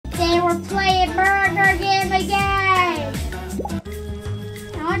we're playing burger game again.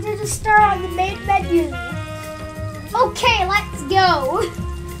 I want you to start on the main menu. Okay, let's go.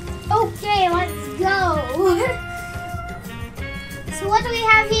 Okay, let's go. So what do we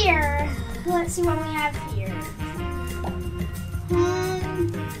have here? Let's see what we have here.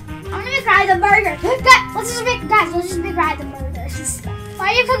 I'm gonna fry the burger. Let's just make fry the burgers. Why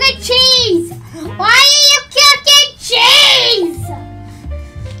are you cooking cheese? Why are you cooking cheese?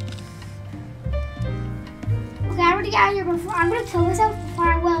 Okay, I'm gonna get out of here before I'm gonna kill myself before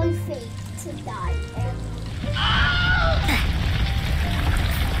I will fate to die.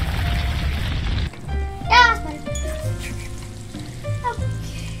 Yeah, that's better. Okay.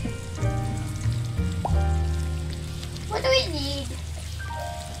 What do we need?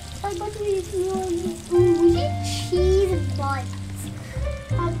 What do we need? We need cheese and buns.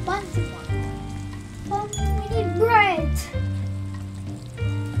 Buns and buns. We need bread.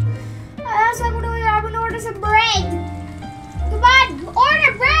 That's what I'm gonna order some bread. Come on,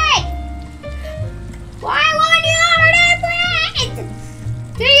 order bread. Why won't you order bread?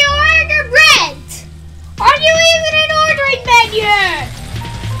 Do you order bread? Are you even an ordering menu?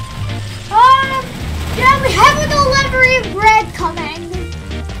 Yeah, we have a delivery of bread coming.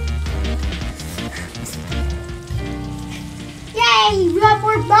 Yay, we got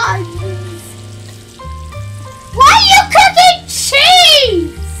more buns. Why are you cooking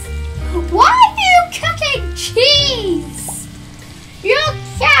cheese? Why are you cooking cheese? You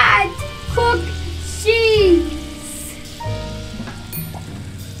can't cook cheese.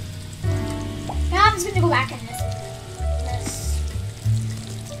 Now I'm just gonna go back in this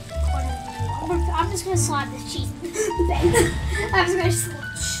corner. I'm just gonna slap this cheese in the bed. I'm just gonna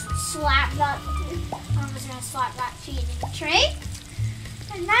slap that. I'm just gonna slap that cheese in the tray.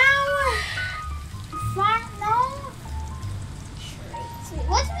 And now, no. Trays.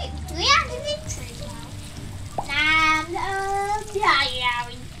 What do we have to make trays now? Yeah,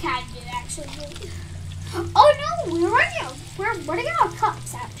 we can do that actually. Oh no, we're running out of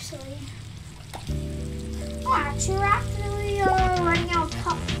cups actually. Oh, actually, we're running out of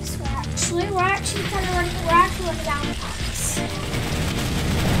cups. We're actually running out of cups.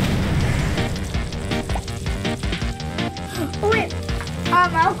 Oh wait,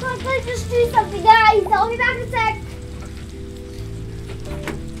 I'll quickly just do something, guys. I'll be back in a sec.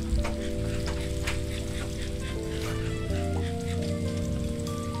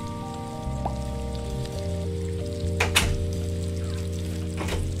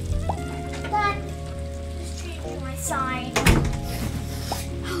 Sign.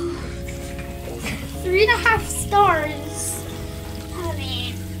 3.5 stars. I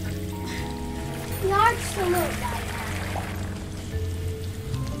mean, we are so low right now.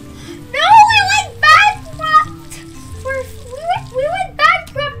 No, we went bankrupt. We went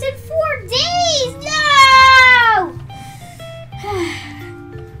bankrupt in 4 days. No.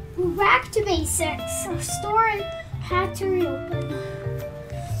 We're back to basics. Our store had to reopen.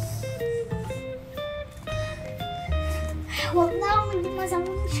 Well, now I'm gonna do myself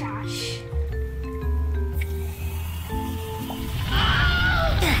in the trash.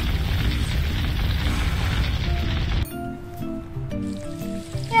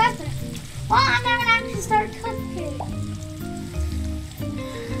 Yeah, that's it. Well, I'm not gonna actually start cooking.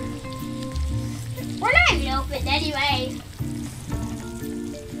 We're not even open anyway.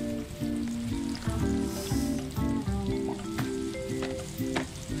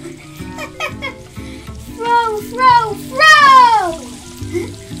 Throw!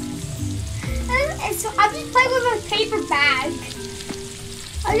 And so I'm just playing with a paper bag.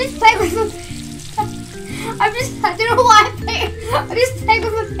 I'm just playing with I don't know why I'm just playing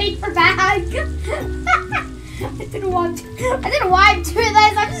with a paper bag. I don't know why I'm doing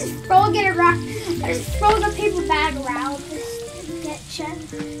this. I'm just throwing it around. I'm just throwing a paper bag around this kitchen.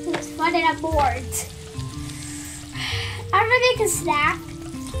 It's fun and I'm bored. I'm gonna make a snack.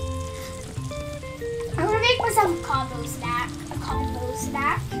 I'm gonna make myself a combo snack.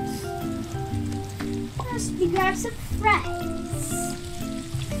 First, we grab some fries.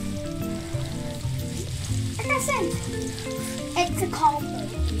 Like I said, it's a combo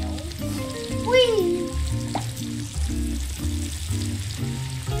deal.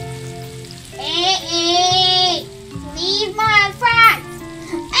 Hey! Leave my fries!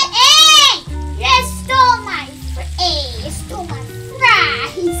 Hey! You stole my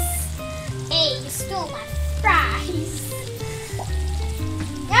fries!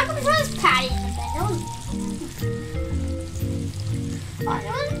 Yeah, I'm gonna throw this patty in the bed.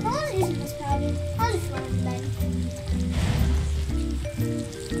 No one's using this patty. I'll just throw it in the bed.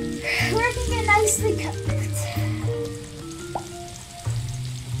 We're gonna get nicely cooked.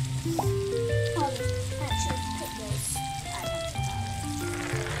 Oh, that should put those.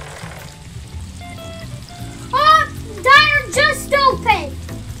 Oh, the diner just opened.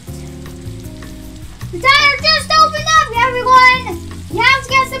 The diner just opened up, everyone. You have to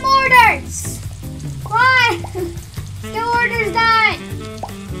get some orders. Come on. Get orders done.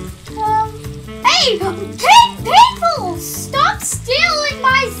 Hey, people, stop stealing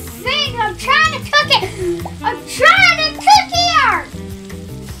my thing. I'm trying to cook it. I'm trying to cook here.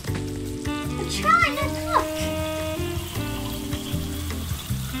 I'm trying to cook.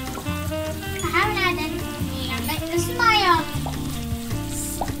 I haven't had anything yet. This is my,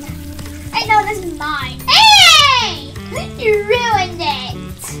 I know this is mine. Hey! You ruined it.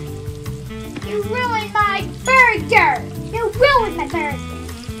 You ruined my burger. You ruined my burger.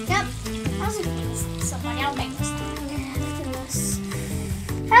 Yep. I was gonna somebody. I'll make this time. Look at this.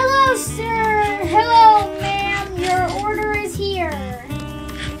 Hello, sir. Hello, ma'am. Your order is here.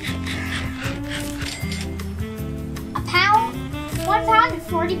 A pound, 1 pound and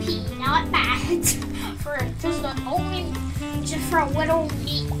 40p. Not bad. For just for a little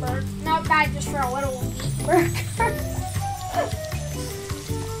meat burger. Not bad just for a little meat burger.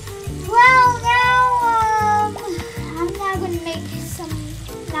 Well, now I'm now gonna make some.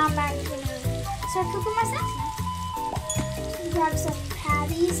 Now I'm back gonna start cooking my snacks now. Grab some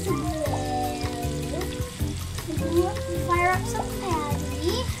patties to grill. Fire up some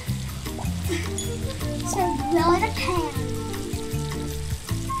patty. Start grilling a pan.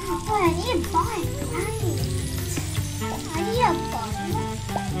 Oh, I need a bun, right? I need a bun.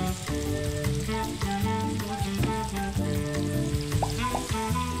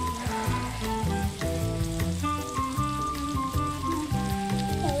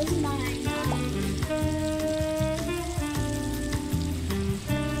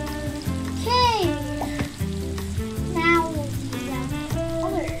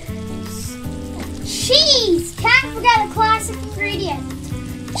 Cheese! Can't forget a classic ingredient.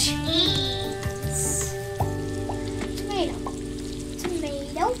 Cheese. Tomato.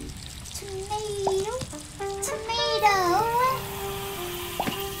 Tomato. Tomato. Tomato.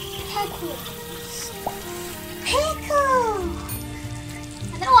 Pickles. Pickle!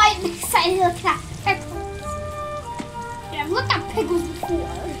 I don't know why I'm excited to look at pickles. Yeah, I've looked at pickles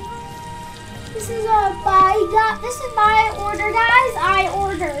before. This is my order, guys. I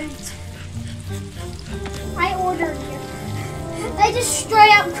ordered here. That just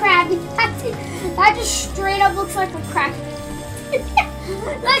straight up Krabby Patty. That just straight up looks like a Krabby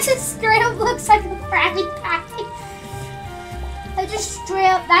Patty. That just straight up looks like a Krabby Patty.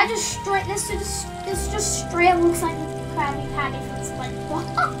 This just straight up looks like a Krabby Patty from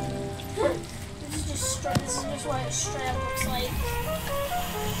SpongeBob. This is what it straight up looks like.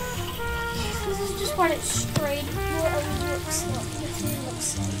 This is just what it straight up looks like.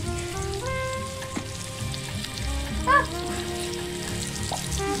 Ah.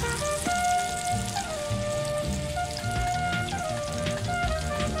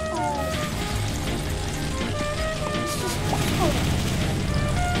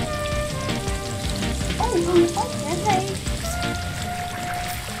 Okay.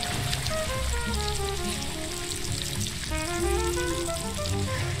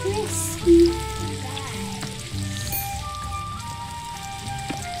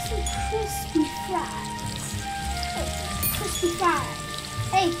 Crispy fries. Crispy fries.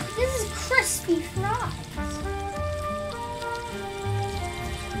 Hey, this is crispy fries.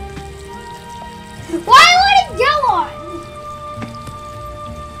 Why would it go on?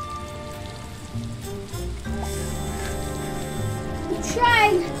 Try.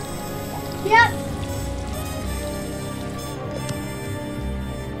 Yep.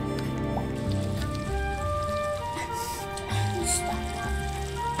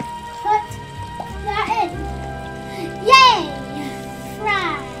 Put that in. Yay!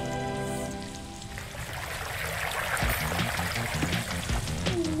 Fries.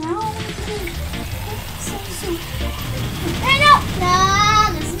 Now we can put some soup. Hey, no,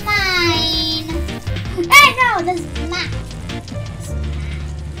 this is mine. Hey, no, this is mine.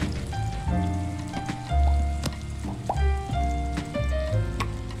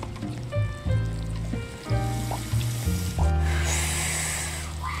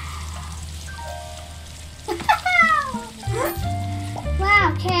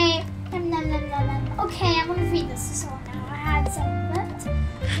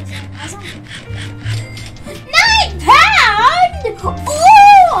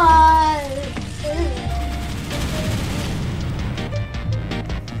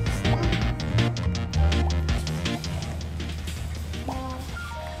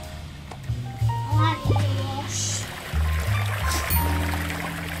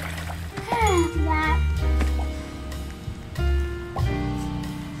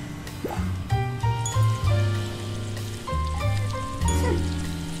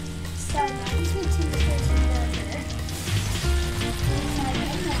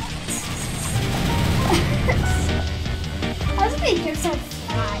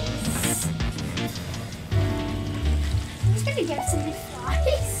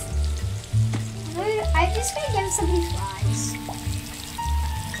 just gonna give somebody fries.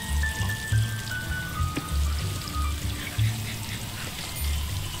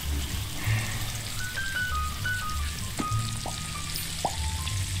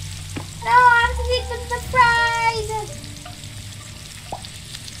 No, I have to give them the fries.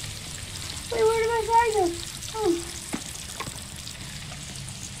 Wait, where did my fries go? Oh.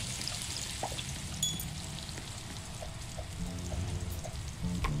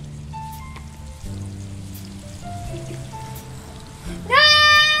 No,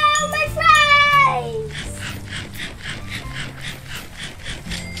 my fries!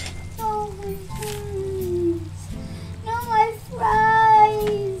 Oh my fries! No, my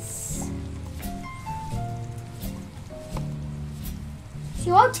fries!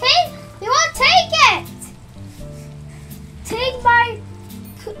 They won't take it!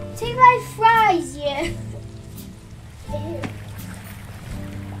 Take my fries, yeah. Ew.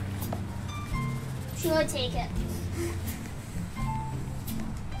 She won't take it.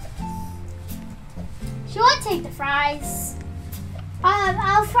 She won't take the fries.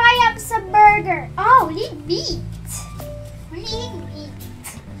 I'll fry up some burger. Oh, we need meat. We're eating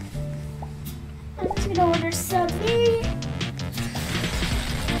meat. I'm just gonna order some meat.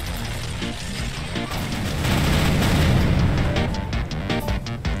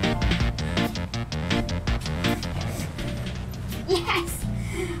 Yes,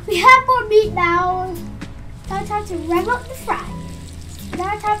 we have more meat now. Now it's time to rev up the fries.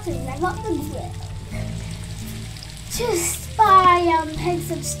 Now it's time to rev up the grill. Just by putting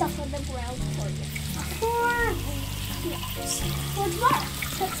some stuff on the grill for you. For tomorrow.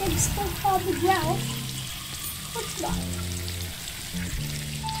 Put some stuff on the grill for tomorrow.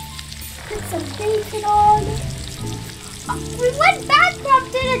 Put some bacon on. We went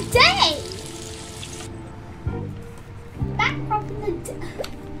bankrupt in a day. Bankrupt in a day.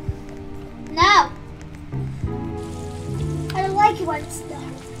 No. I don't like it when it's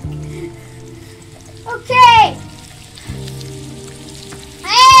done. Okay.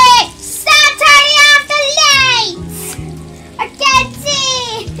 Hey! Stop turning off the lights! I can't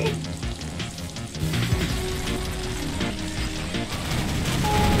see!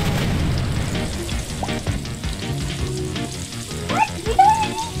 What? We don't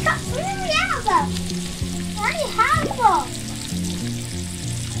even need cups. We already have them. We already have them.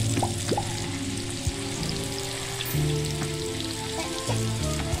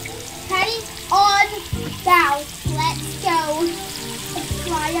 Ready? On, down. Let's go.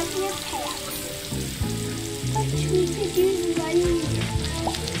 Fry up your pan. Which we could use right here.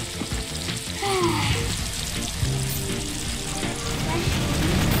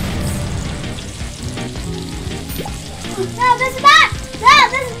 No, this is back! No,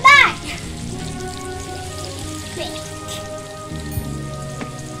 this is back! Fake.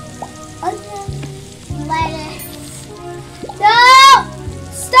 Onion, lettuce. No!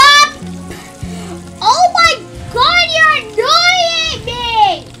 Stop! Oh my God, you're annoying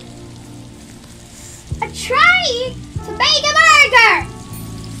me! I'm trying to make a burger!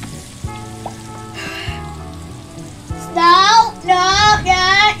 No, no, no,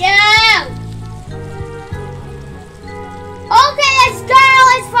 no! Okay, this girl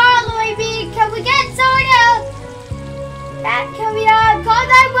is following me. Can we get soda? That can we call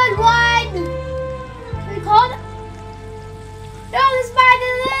 911? Can we call them? No, this is mine,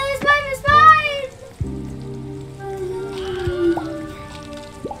 this is mine, this is mine!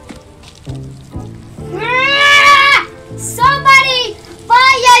 Somebody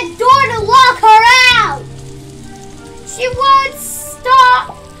buy a door to lock her out! She won't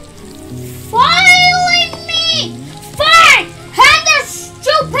stop following me! Fine! Have the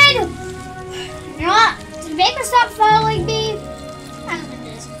stupid... You know what? To make her stop following me, I'm gonna do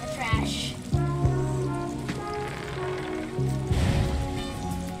this in the trash.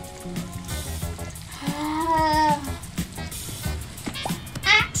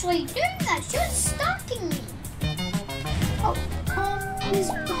 Actually doing that, she was stalking me. Oh,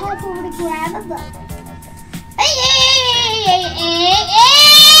 just hop over to grab a button. Hey, hey, hey, hey, hey,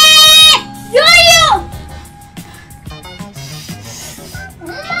 hey! You!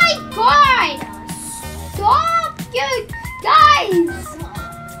 Oh my God! Stop, you guys!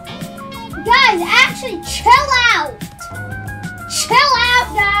 Guys, actually, chill out. Chill out,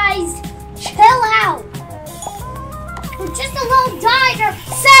 guys. Chill out. We're just a little diner.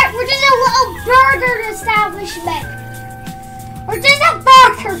 Sir, we're just a little burger establishment. We're just a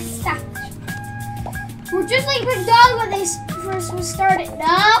burger establishment. We're just like McDonald's when they first was started.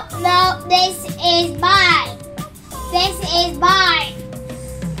 No, no, this is mine. This is mine.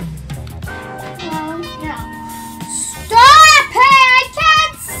 No. Stop it! I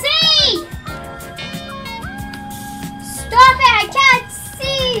can't see!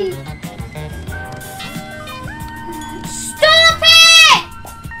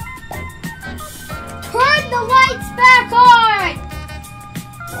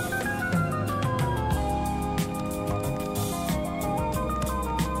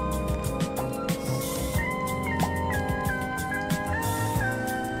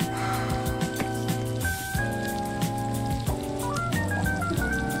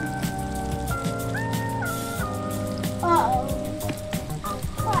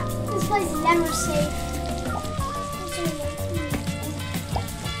 place is never safe.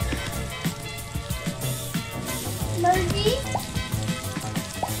 Birdie?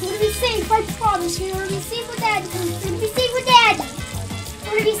 We're gonna be safe, I promise you. We're gonna be safe with Daddy. We're gonna be safe with Daddy.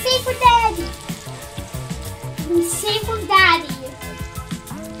 We're gonna be safe with Daddy. We're gonna be safe with Daddy.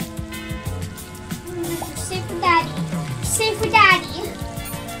 We're safe with Daddy. We're safe with Daddy.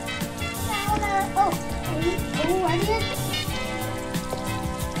 Oh, right here.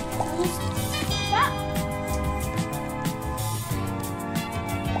 Stop.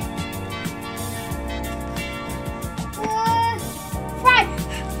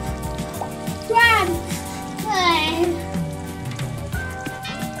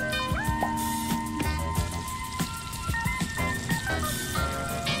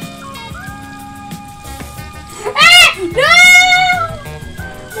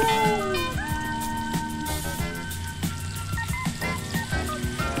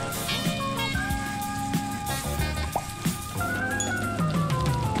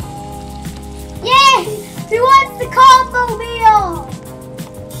 Who wants the combo meal?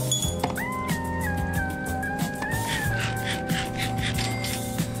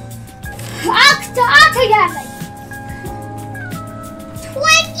 I'll take that.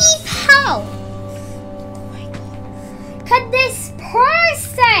 20 pounds. Oh my God. Could this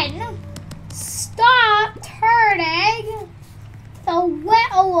person stop turning the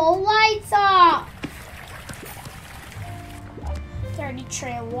lights off? Dirty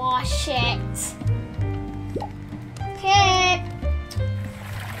tray, wash it. Okay.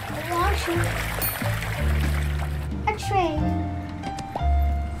 Wash it. A tray.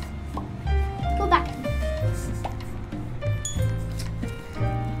 Go back.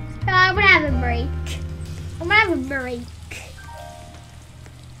 I'm gonna have a break. I'm gonna have a break.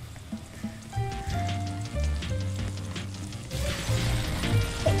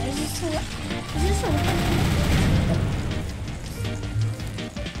 Okay, is this a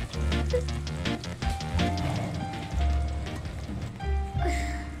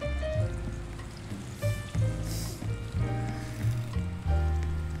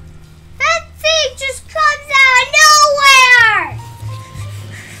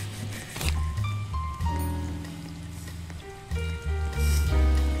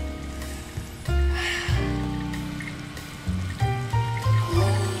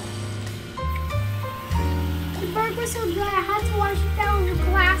so good. I had to wash it down with a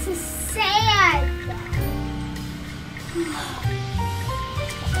glass of sand.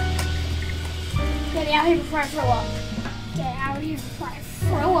 Get out here before I throw up. Get out here before I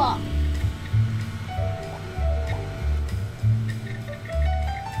throw up.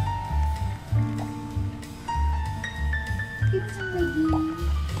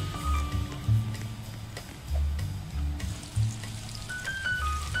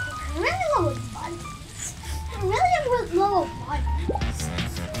 I'm really low with buttons. I'm really low with buttons.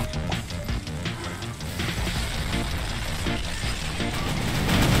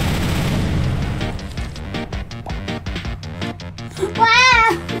 Wow!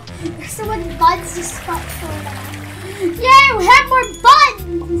 There's so many buttons just got thrown out. Yeah, we have more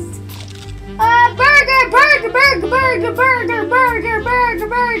buttons! Burger, burger, burger, burger, burger, burger, burger, burger,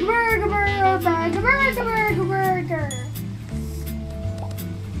 burger, burger, burger, burger, burger.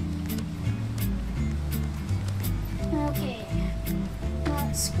 Okay,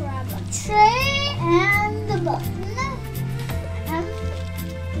 let's grab a tray and the button and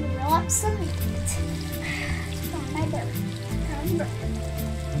roll up some meat. Found my burger. Found burger.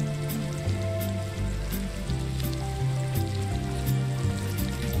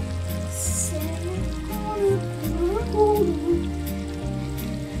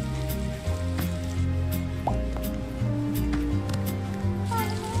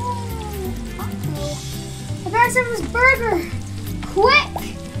 I better serve this burger quick.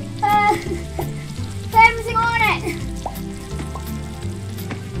 Put everything on it.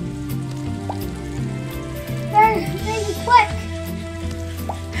 Better make it quick.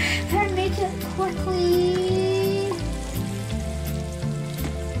 Better make it quickly.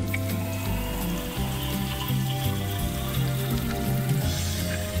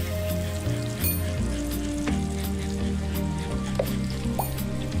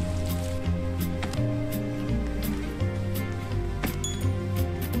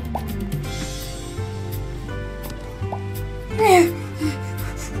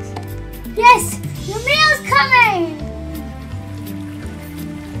 Yes, your meal's coming.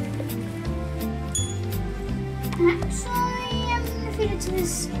 Actually, I'm gonna feed it to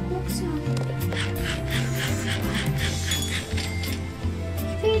this next one. He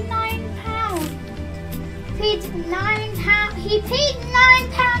paid 9 pounds. He paid 9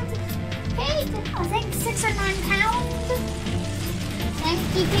 pounds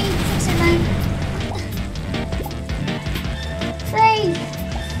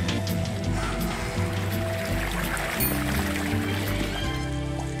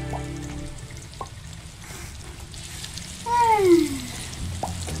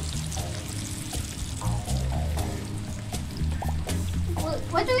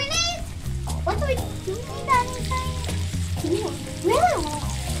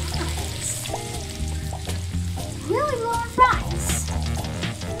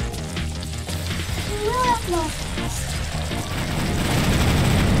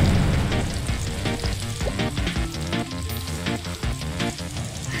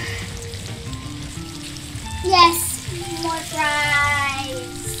more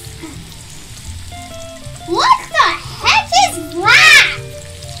fries. What the heck is that?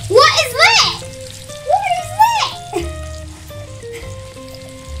 What is that? What is that?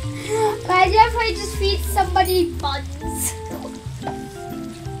 Imagine if I just feed somebody buns.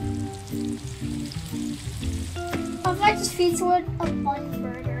 I might just feed someone a bun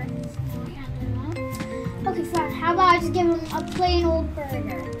burger. No, I can't do that. Okay, fine. How about I just give them a plain old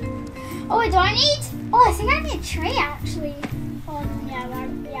burger? Oh, wait, do I need? Oh, I think I need a tray actually. Oh, yeah, I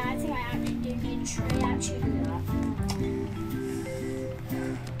think I actually do need a tray actually to do that.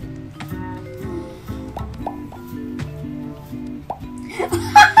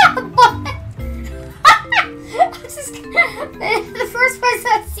 The first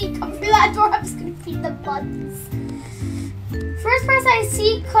person I see come through that door, I'm just gonna feed the buns. First person I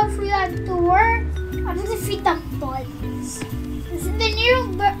see come through that door, I'm just gonna feed them buns.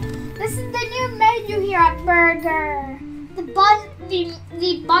 This is the new menu here at Burger. The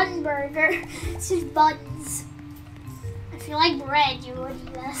bun burger. This is buns. If you like bread, you would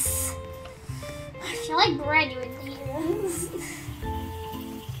eat this. If you like bread, you would eat this.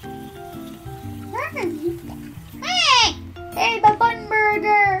 Hey, the bun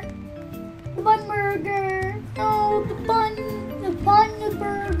burger. The bun burger. No, the bun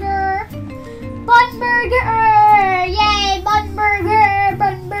burger. Bun burger. Yay, bun burger.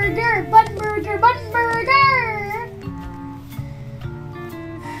 Bun burger. Bun burger. Bun burger.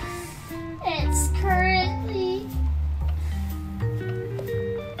 It's currently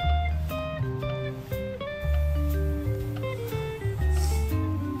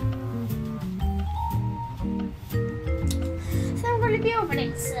so I'm going to be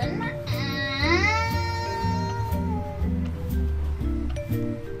opening some.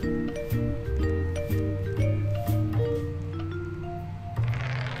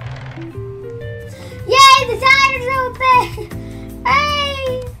 Yay, the timer's open!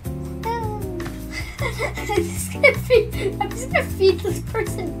 Hey! I'm just gonna feed this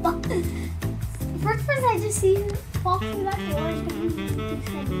person buns. The first person I just see walk through that door is gonna be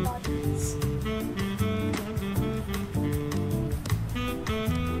fed buns.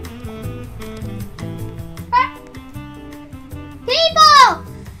 People!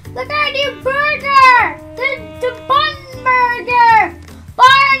 Look at our new burger! The bun burger!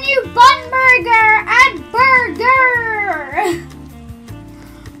 Buy our new bun burger and burger!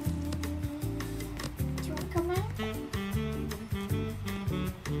 Do you want to come out?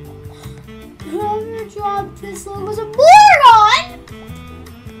 Whoever dropped this logo some board on!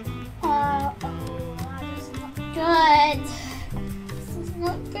 Oh, that is not good. This is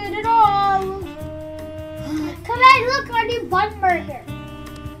not good at all. Come on, look, our new bun burger.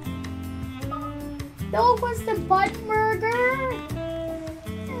 No, what's the bun burger?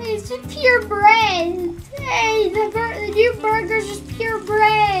 It's just pure bread. Hey, the new burger's just pure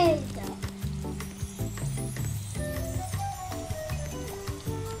bread.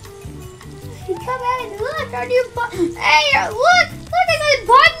 Come in, look, our new bun. Hey, look, it's a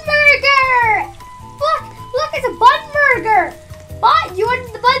bun burger. Look, it's a bun burger. But you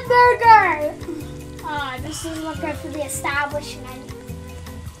want the bun burger? Oh, this is not good for the establishment.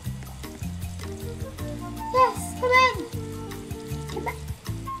 Yes, come in. Come in.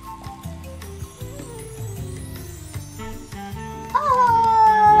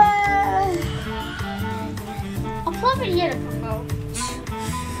 I'll probably here to promote.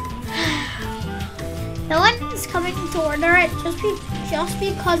 No one is coming to order it just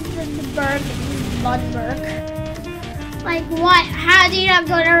because of the burger, bun burger. Like what? How do you not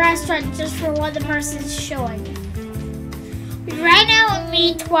go to a restaurant just for what the person's showing? We ran out of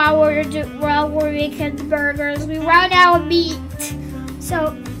meat while we're making the burgers. We ran out of meat,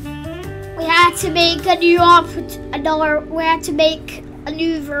 so we had to make a new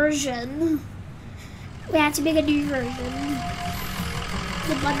We had to make a new version.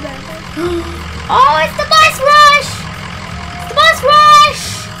 The bun burger. Oh, it's the bus rush! The bus rush!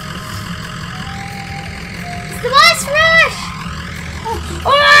 It's the bus rush!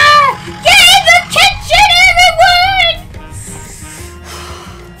 Get in the kitchen, everyone!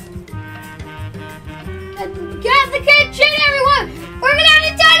 Get in the kitchen, everyone! We're gonna have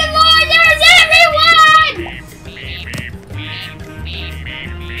to tell the Lord there's everyone!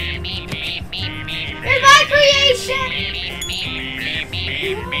 Here's my creation!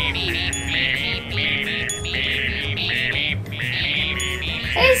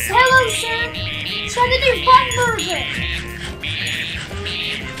 Hello, sir. Try the new bun burger.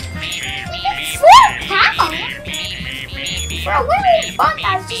 £4 for a little bun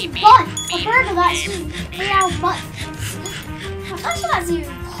that's just bun. A burger that's just real bun. I'm not sure that's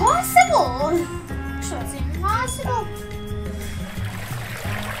even possible.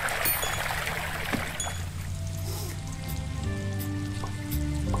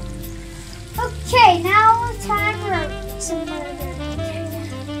 some burger.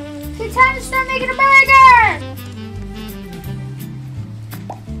 Okay, time to start making a burger!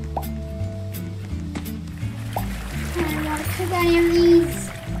 I don't want to cook any of these.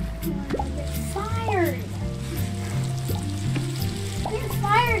 I want to get fired. I'm getting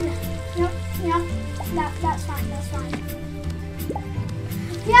fired. Yep, that's fine, that's fine.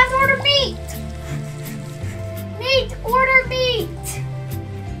 You have to order meat! Meat! Order meat!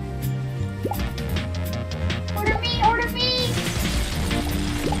 Order meat! Order meat!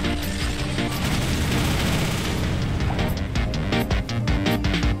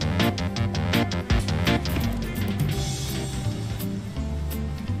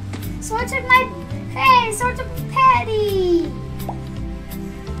 So I took my... Hey! So I took patty!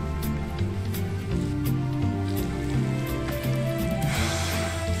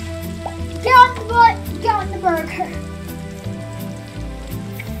 Get on the butt! Get on the burger!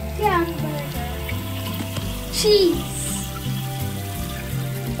 Get on the burger! Cheese!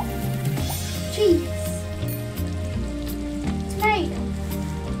 Cheese! Tomato!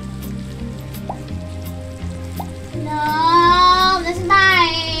 No! This is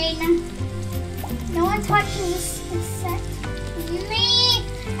mine! No one touches this except me!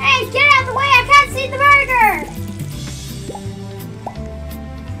 Hey! Get out of the way! I can't see the burger!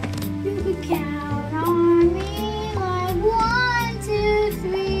 Count on me like 1, 2,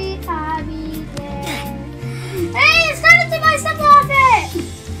 3, I'll be there. Hey, it's time to take my stuff off it!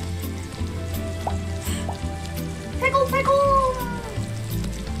 Pickle, pickle!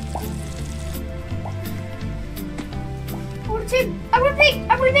 I'm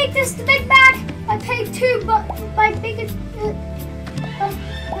gonna make this the Big Mac. I paid $2, but by making a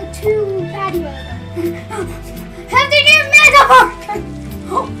 2 patty burger. Have the new mega burger!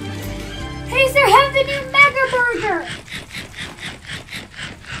 Hey, sir, have the new mega burger!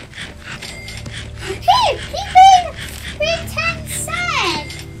 He paid 10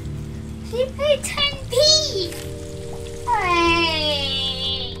 cents! He paid 10p! Hey!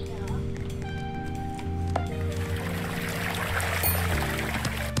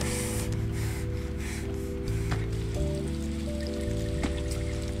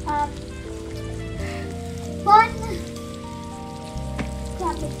 Bun.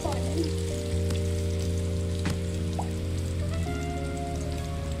 Grab the bun.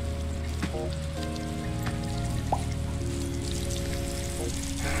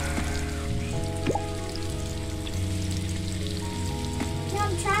 Now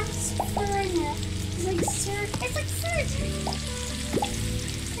I'm transferring it. It's like surgery.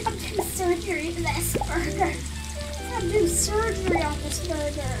 I'm doing surgery to this burger. I'm doing surgery on this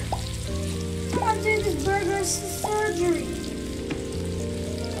burger. I'm doing this burger surgery.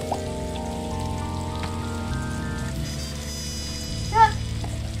 Yep.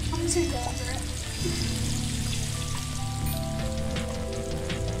 I'm just gonna go over it.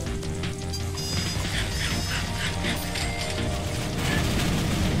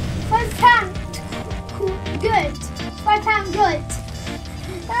 £5 good. £5 good.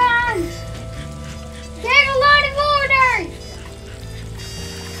 Getting a lot of orders.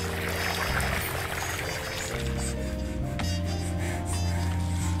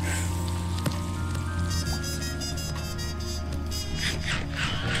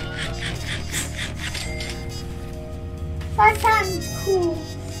 £5 cool.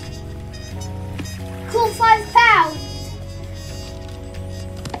 Cool £5.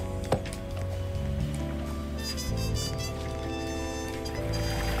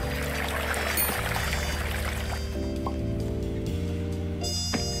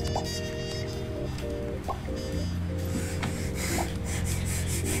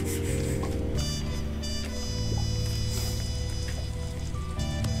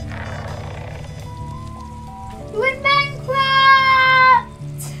 We're bankrupt!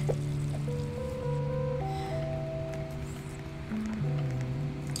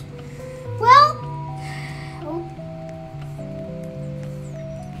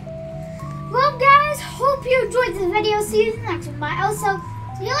 Well guys, hope you enjoyed this video. See you in the next one. Bye. Also,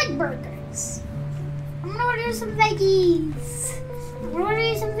 do you like burgers? I'm gonna order some veggies.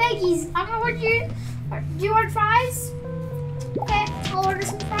 I'm gonna order you. Do you want fries? Okay, I'll order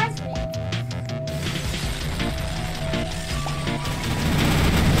some fries for you.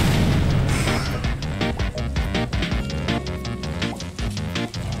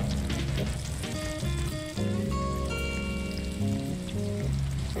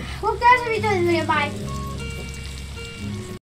 Well guys, hope you enjoyed the video. Bye.